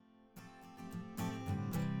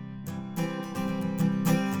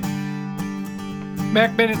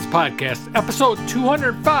Mac Minutes Podcast, episode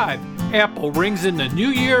 205. Apple rings in the new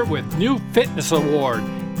year with new fitness award.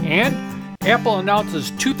 And Apple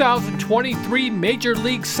announces 2023 Major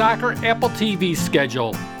League Soccer Apple TV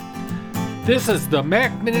schedule. This is the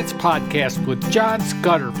Mac Minutes Podcast with John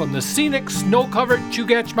Scudder from the scenic, snow-covered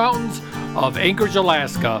Chugach Mountains of Anchorage,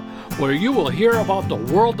 Alaska, where you will hear about the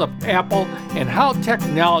world of Apple and how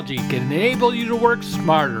technology can enable you to work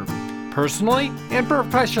smarter. Personally and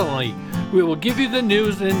professionally, we will give you the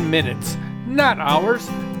news in minutes, not hours.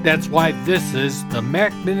 That's why this is the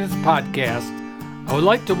Mac Minutes Podcast. I would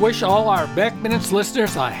like to wish all our Mac Minutes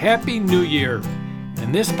listeners a Happy New Year.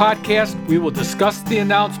 In this podcast, we will discuss the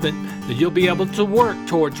announcement that you'll be able to work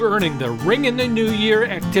towards earning the Ring in the New Year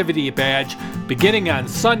activity badge beginning on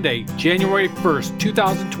Sunday, January 1st,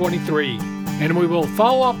 2023. And we will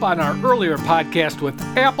follow up on our earlier podcast with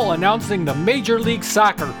Apple announcing the Major League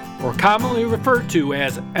Soccer, or commonly referred to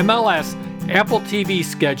as MLS, Apple TV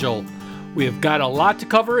schedule. We have got a lot to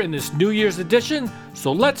cover in this New Year's edition,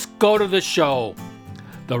 so let's go to the show.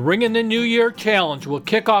 The Ring in the New Year Challenge will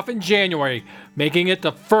kick off in January, making it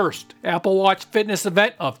the first Apple Watch fitness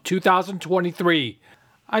event of 2023.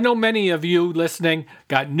 I know many of you listening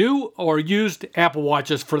got new or used Apple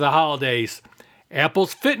Watches for the holidays.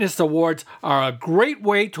 Apple's fitness awards are a great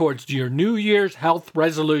way towards your New Year's health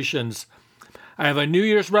resolutions. I have a New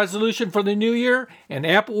Year's resolution for the new year, and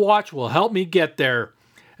Apple Watch will help me get there.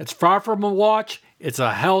 It's far from a watch, it's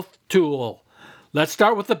a health tool. Let's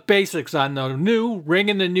start with the basics on the new Ring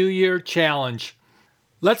in the New Year Challenge.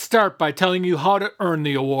 Let's start by telling you how to earn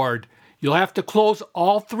the award. You'll have to close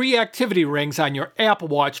all 3 activity rings on your Apple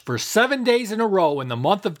Watch for 7 days in a row in the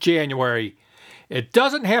month of January. It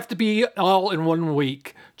doesn't have to be all in 1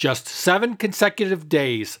 week, just 7 consecutive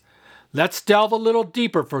days. Let's delve a little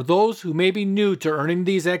deeper for those who may be new to earning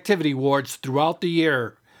these activity awards throughout the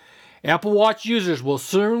year. Apple Watch users will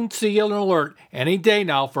soon see an alert any day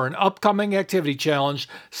now for an upcoming activity challenge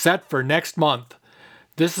set for next month.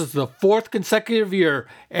 This is the 4th consecutive year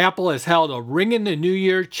Apple has held a Ring in the New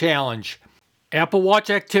Year challenge. Apple Watch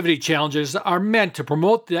activity challenges are meant to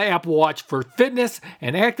promote the Apple Watch for fitness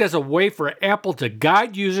and act as a way for Apple to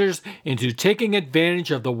guide users into taking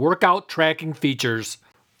advantage of the workout tracking features.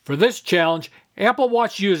 For this challenge, Apple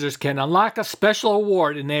Watch users can unlock a special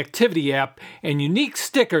award in the Activity app and unique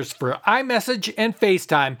stickers for iMessage and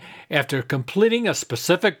FaceTime after completing a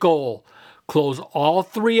specific goal. Close all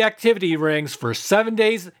 3 activity rings for 7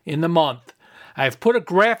 days in the month. I've put a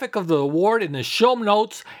graphic of the award in the show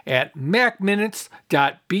notes at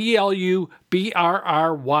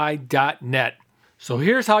macminutes.blubry.net. So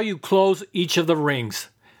here's how you close each of the rings.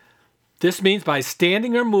 This means by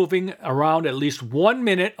standing or moving around at least 1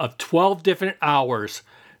 minute of 12 different hours,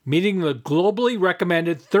 meeting the globally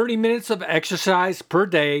recommended 30 minutes of exercise per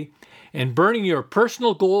day, and burning your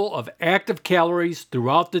personal goal of active calories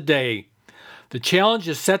throughout the day. The challenge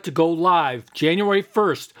is set to go live January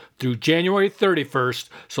 1st through January 31st,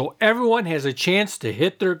 so everyone has a chance to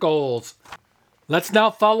hit their goals. Let's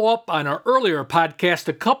now follow up on our earlier podcast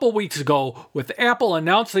a couple weeks ago with Apple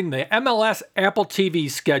announcing the MLS Apple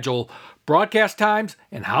TV schedule, broadcast times,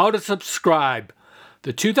 and how to subscribe.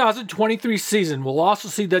 The 2023 season will also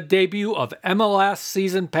see the debut of MLS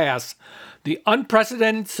Season Pass, the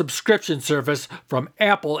unprecedented subscription service from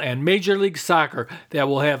Apple and Major League Soccer that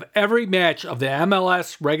will have every match of the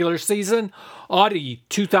MLS regular season, Audi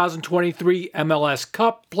 2023 MLS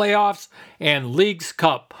Cup playoffs, and Leagues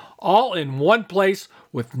Cup, all in one place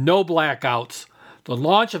with no blackouts. The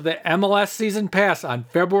launch of the MLS Season Pass on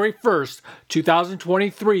February 1st,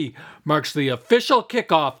 2023 marks the official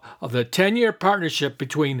kickoff of the 10-year partnership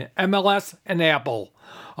between MLS and Apple,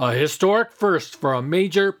 a historic first for a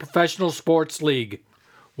major professional sports league.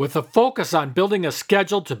 With a focus on building a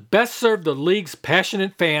schedule to best serve the league's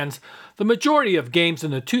passionate fans, the majority of games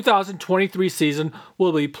in the 2023 season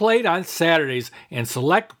will be played on Saturdays and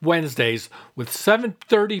select Wednesdays with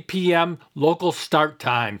 7:30 p.m. local start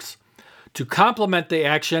times. To complement the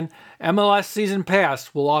action, MLS Season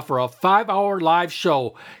Pass will offer a 5-hour live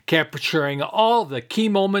show capturing all the key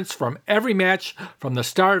moments from every match from the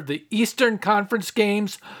start of the Eastern Conference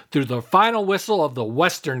games through the final whistle of the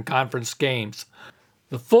Western Conference games.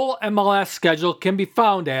 The full MLS schedule can be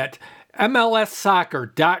found at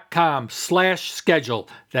mlssoccer.com/schedule.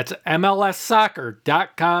 That's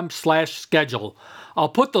mlssoccer.com/schedule. I'll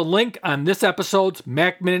put the link on this episode's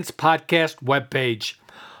Mac Minutes Podcast webpage.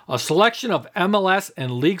 A selection of MLS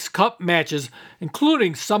and Leagues Cup matches,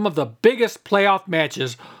 including some of the biggest playoff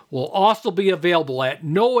matches, will also be available at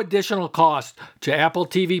no additional cost to Apple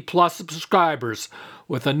TV Plus subscribers,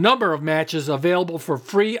 with a number of matches available for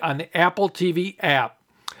free on the Apple TV app.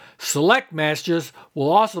 Select matches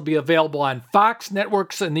will also be available on Fox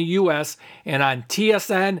networks in the U.S. and on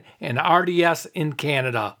TSN and RDS in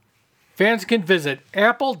Canada. Fans can visit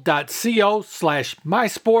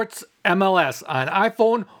apple.co/mysportsmls on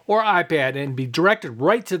iPhone or iPad and be directed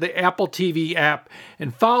right to the Apple TV app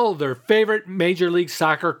and follow their favorite Major League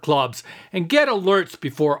Soccer clubs and get alerts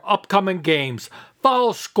before upcoming games,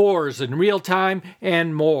 follow scores in real time,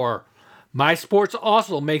 and more. MySports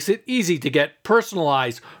also makes it easy to get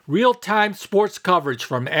personalized, real-time sports coverage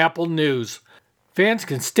from Apple News. Fans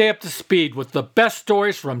can stay up to speed with the best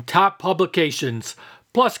stories from top publications,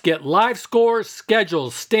 plus get live scores,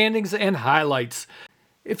 schedules, standings, and highlights.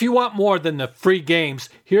 If you want more than the free games,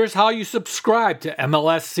 here's how you subscribe to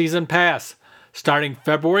MLS Season Pass. Starting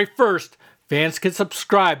February 1st, fans can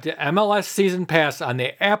subscribe to MLS Season Pass on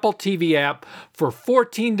the Apple TV app for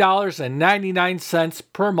 $14.99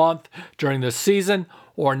 per month during the season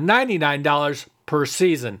or $99 per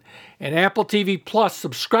season. And Apple TV Plus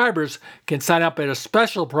subscribers can sign up at a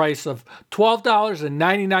special price of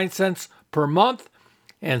 $12.99 per month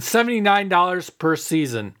and $79 per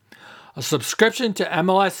season. A subscription to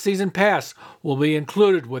MLS Season Pass will be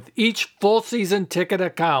included with each full season ticket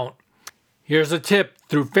account. Here's a tip.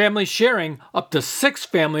 Through family sharing, up to 6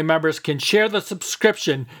 family members can share the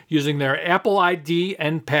subscription using their Apple ID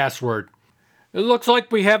and password. It looks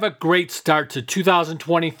like we have a great start to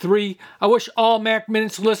 2023. I wish all Mac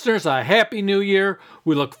Minutes listeners a happy new year.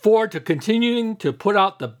 We look forward to continuing to put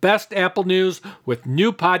out the best Apple news with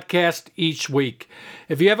new podcasts each week.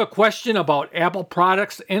 If you have a question about Apple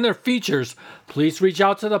products and their features, please reach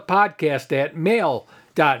out to the podcast at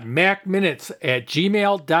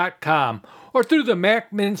mail.macminutes@gmail.com or through the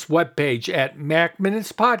Mac Minutes webpage at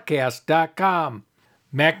macminutespodcast.com.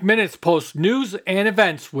 Mac Minutes posts news and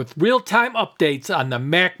events with real-time updates on the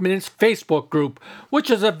Mac Minutes Facebook group, which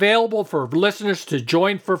is available for listeners to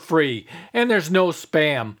join for free, and there's no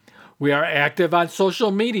spam. We are active on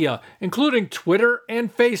social media, including Twitter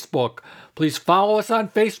and Facebook. Please follow us on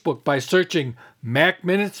Facebook by searching Mac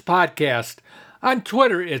Minutes Podcast. On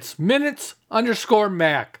Twitter, it's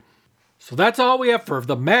Minutes_Mac. So that's all we have for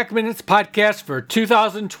the Mac Minutes Podcast for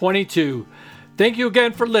 2022. Thank you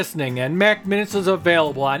again for listening, and Mac Minutes is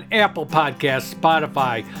available on Apple Podcasts,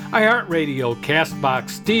 Spotify, iHeartRadio,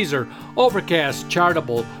 CastBox, Deezer, Overcast,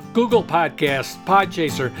 Chartable, Google Podcasts,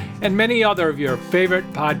 Podchaser, and many other of your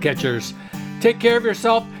favorite podcatchers. Take care of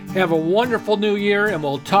yourself, have a wonderful new year, and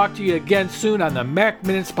we'll talk to you again soon on the Mac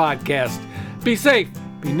Minutes Podcast. Be safe,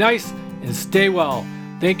 be nice, and stay well.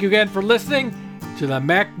 Thank you again for listening to the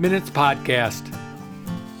Mac Minutes Podcast.